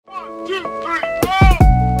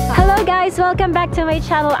Hello guys, welcome back to my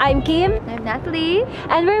channel. I'm Kim. I'm Natalie.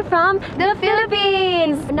 And we're from the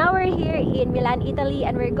Philippines. Now we're here in Milan, Italy,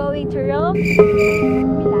 and we're going to roam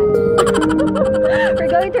Milan. We're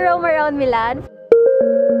going to roam around Milan.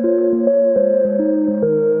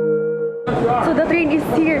 So the train is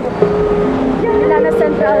here. Milan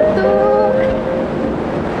Central to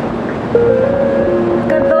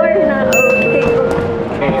Cadorna. Okay.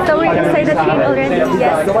 So we're inside the train already.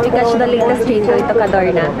 Yes, we catch the latest train going to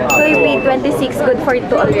Cadorna. So we paid 26 good for 2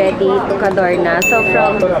 already to Cadorna. So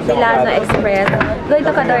from Milano Express going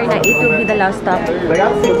to Cadorna, it will be the last stop. We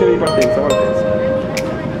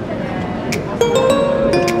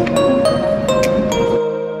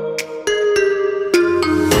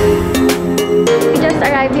just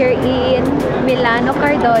arrived here in Milano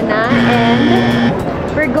Cadorna and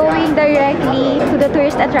we're going directly to the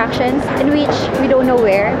tourist attractions, in which we don't know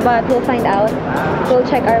where, but we'll find out. We'll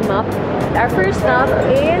check our map. Our first stop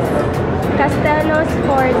is Castello,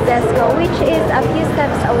 which is a few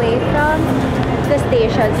steps away from the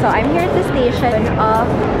station. So I'm here at the station of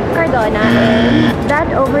Cadorna, and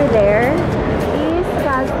that over there is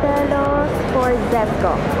Castello.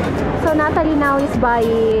 So Natalie now is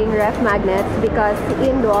buying ref magnets because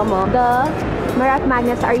in Duomo, the ref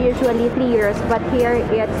magnets are usually 3 euros, but here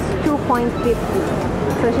it's 2.50.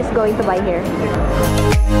 So she's going to buy here.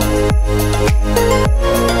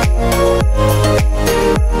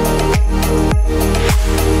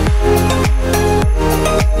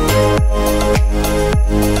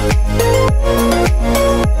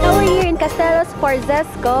 Now we're here in Castello,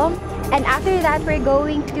 and after that we're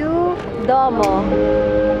going to Duomo.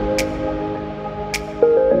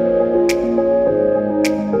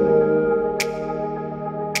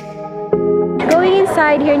 Going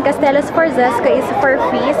inside here in Castello is for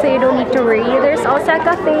free, so you don't need to worry. There's also a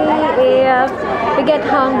cafe if you get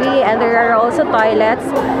hungry, and there are also toilets,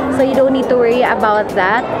 so you don't need to worry about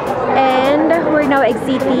that. And we're now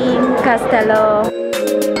exiting Castello.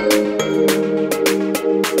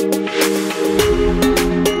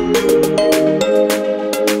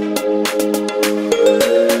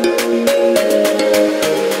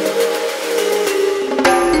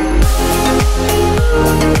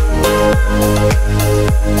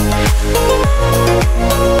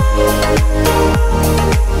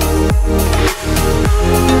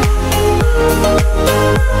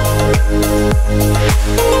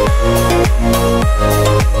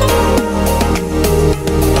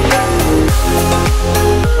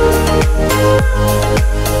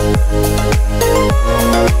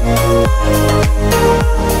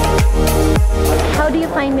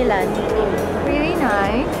 Milan. Really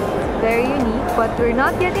nice, very unique, but we're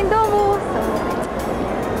not yet in Duomo, so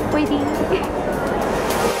waiting.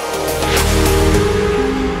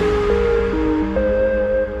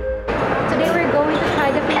 Today we're going to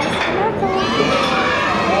try the famous gelato.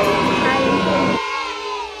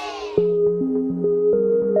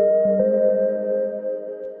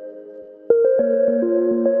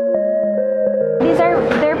 These are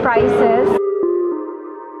their prices.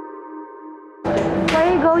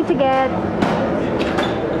 Going to get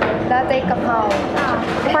latte cacao.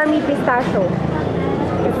 For me, pistachio.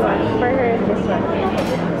 This one. For her, this one.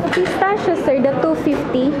 Pistachio, sir, the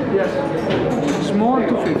 250. Yes. Small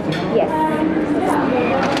 250. Yes.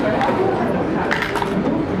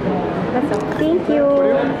 That's all. Thank you.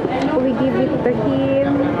 We give it to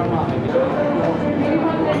him.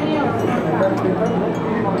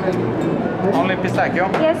 Only pistachio?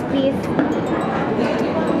 Yes, please.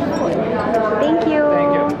 Thank you.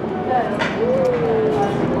 Thank you.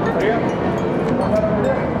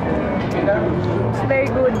 It's very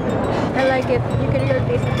good. I like it. You can really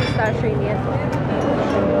taste the pistachio in it.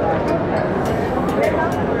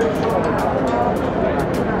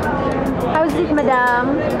 How's it,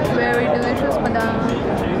 madam? Very delicious, madam.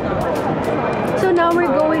 So now we're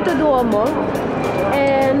going to Duomo,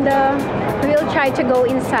 and we'll try to go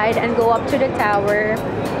inside and go up to the tower,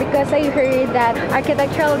 because I heard that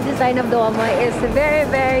architectural design of Duomo is very,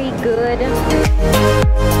 very good.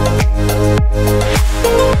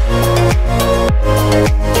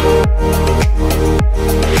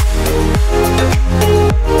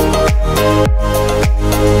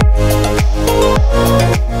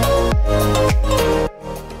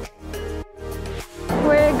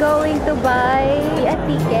 We're going to buy a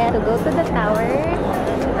ticket to go to the tower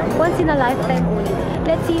once in a lifetime only.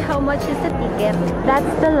 Let's see how much is the ticket.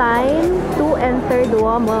 That's the line to enter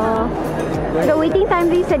Duomo. The waiting time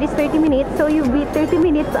they said is 30 minutes, so you'll be 30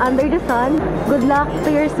 minutes under the sun. Good luck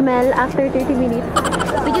to your smell after 30 minutes.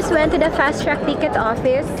 We just went to the fast track ticket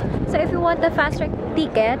office. So if you want the fast track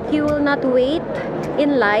ticket, you will not wait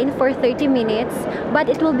in line for 30 minutes, but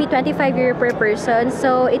it will be 25 euro per person.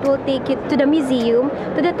 So it will take you to the museum,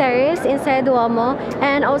 to the terrace inside Duomo,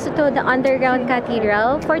 and also to the underground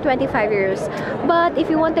cathedral for 25 euros. But if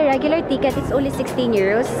you want a regular ticket, it's only 16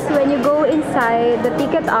 euros. When you go inside the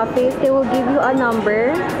ticket office, they will give you a number,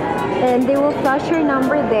 and they will flash your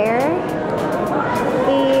number there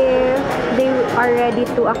if they are ready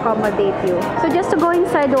to accommodate you. So just to go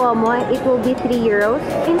inside Duomo, it will be 3 euros.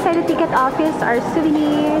 Inside the ticket office are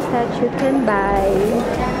souvenirs that you can buy.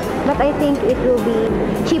 But I think it will be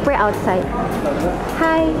cheaper outside.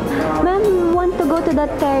 Hi, ma'am, we want to go to the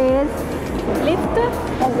terrace. Lift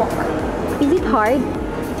or walk? Is it hard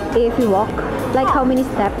if you walk? Like how many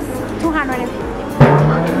steps? 250.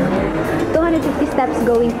 250 steps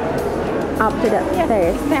going up to the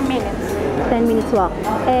terrace. 10 minutes. 10 minutes walk.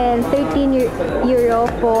 And 13 euro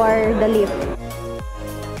for the lift.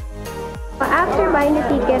 After buying the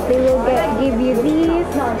ticket, they will give you these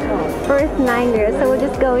first 9 euros. So we're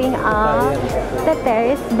just going up the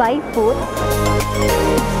terrace by foot.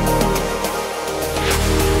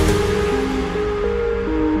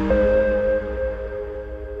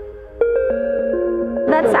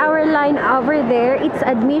 That's our line over there. It's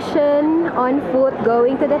admission on foot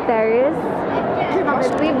going to the terrace.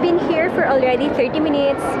 We've been here for already 30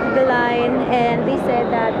 minutes, the line, and they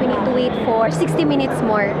said that we need to wait for 60 minutes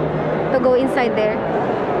more to go inside there.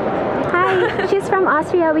 Hi, she's from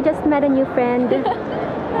Austria. We just met a new friend.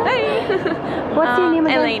 Hey! What's your name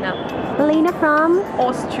again? Elena. Elena from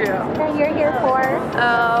Austria. You're here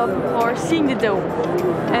For seeing the dome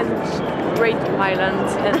and great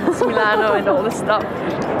islands and Milano and all the stuff.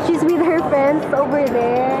 She's with her friends over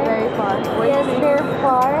there. Very fun. Yes, they're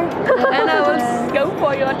far. And I will go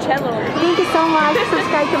for your channel. Thank you so much.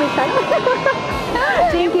 Subscribe to my channel.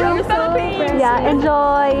 Thank you. From the Philippines. Yeah,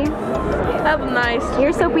 enjoy. Have a nice.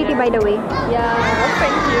 You're so pretty, by the way. Yeah,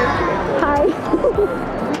 thank you. Hi.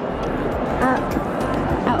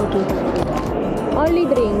 Okay. Only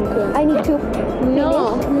drink. I need to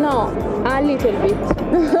No, finish. no, a little bit.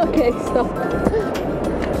 Okay, stop.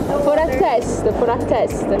 For a test, for a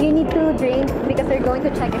test. You need to drink because they're going to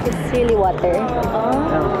check if it's really water.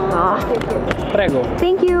 Prego.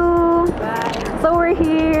 Thank you. So we're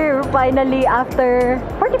here finally after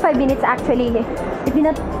 45 minutes actually. It did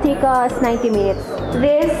not take us 90 minutes.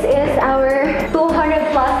 This is our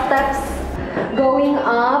 200 plus steps going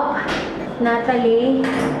up. Natalie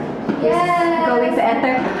is going to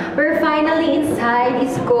enter. We're finally inside.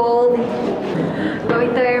 It's cold. Going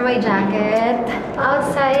to wear my jacket.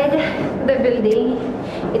 Outside the building,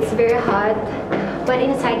 it's very hot. But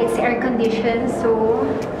inside it's air conditioned, so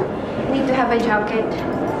I need to have a jacket.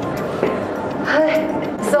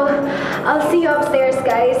 So I'll see you upstairs,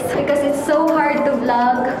 guys, because it's so hard to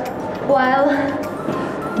vlog while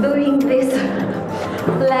doing this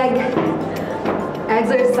leg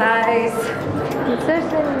exercise.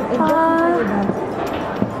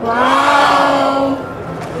 Wow!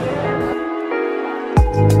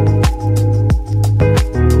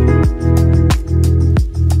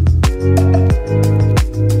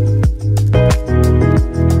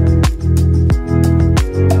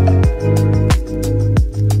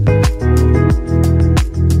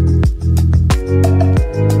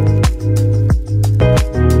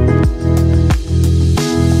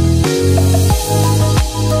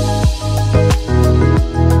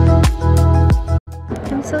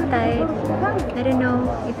 So tired. I don't know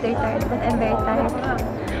if they're tired, but I'm very tired.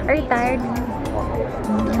 Are you tired?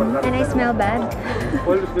 And I smell bad.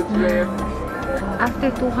 After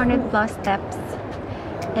 200 plus steps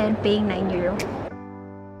and paying 9 euro.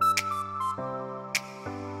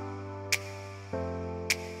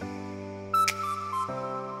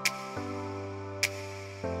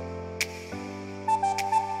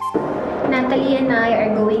 Natalie and I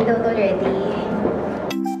are going down already.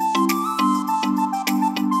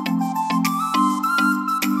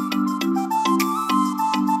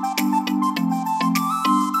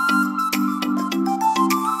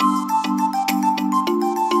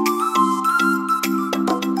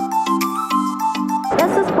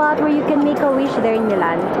 Where you can make a wish there in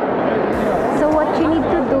Milan. So what you need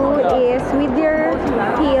to do is with your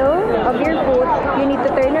heel of your foot, you need to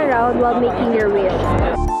turn around while making your wish.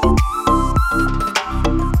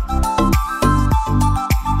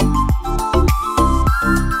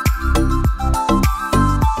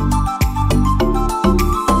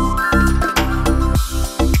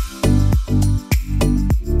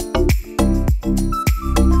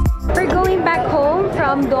 We're going back home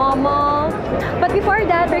from Duomo But before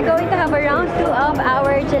that, we're going to have a round 2 of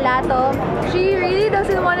our gelato. She really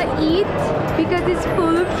doesn't want to eat because it's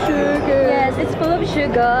full of sugar. Yes, it's full of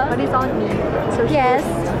sugar. But it's on me. So Yes,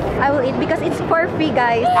 I will eat because it's for free,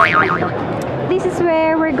 guys. This is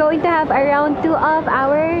where we're going to have a round 2 of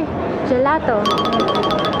our gelato.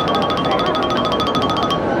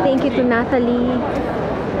 Thank you to Natalie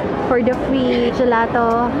for the free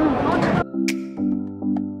gelato.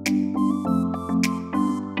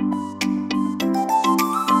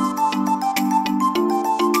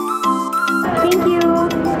 Thank you.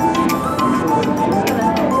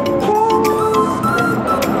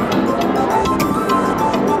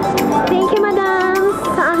 Thank you, madam,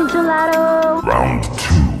 sa aking gelato. Round 2.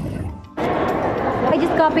 I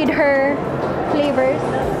just copied her flavors.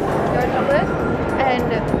 Dark chocolate and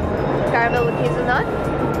caramel with hazelnut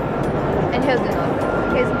and hazelnut.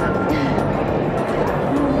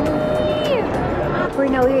 We're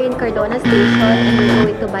now here in Cadorna Station and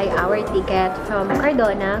we're going to buy our ticket from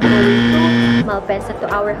Cadorna going to Malpensa to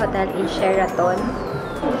our hotel in Sheraton.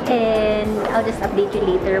 And I'll just update you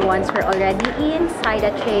later once we're already inside the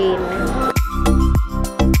train.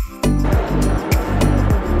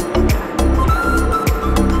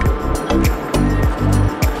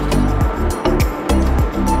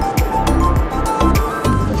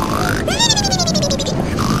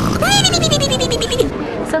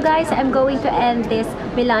 So guys, I'm going to end this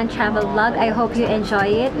Milan travel vlog. I hope you enjoy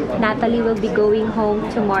it. Natalie will be going home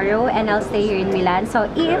tomorrow and I'll stay here in Milan. So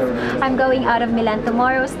if I'm going out of Milan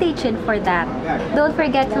tomorrow, stay tuned for that. Don't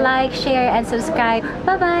forget to like, share, and subscribe.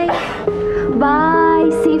 Bye-bye! Bye!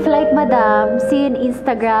 Safe flight, madam. See you on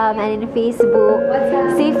Instagram and in Facebook.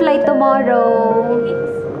 Safe flight tomorrow.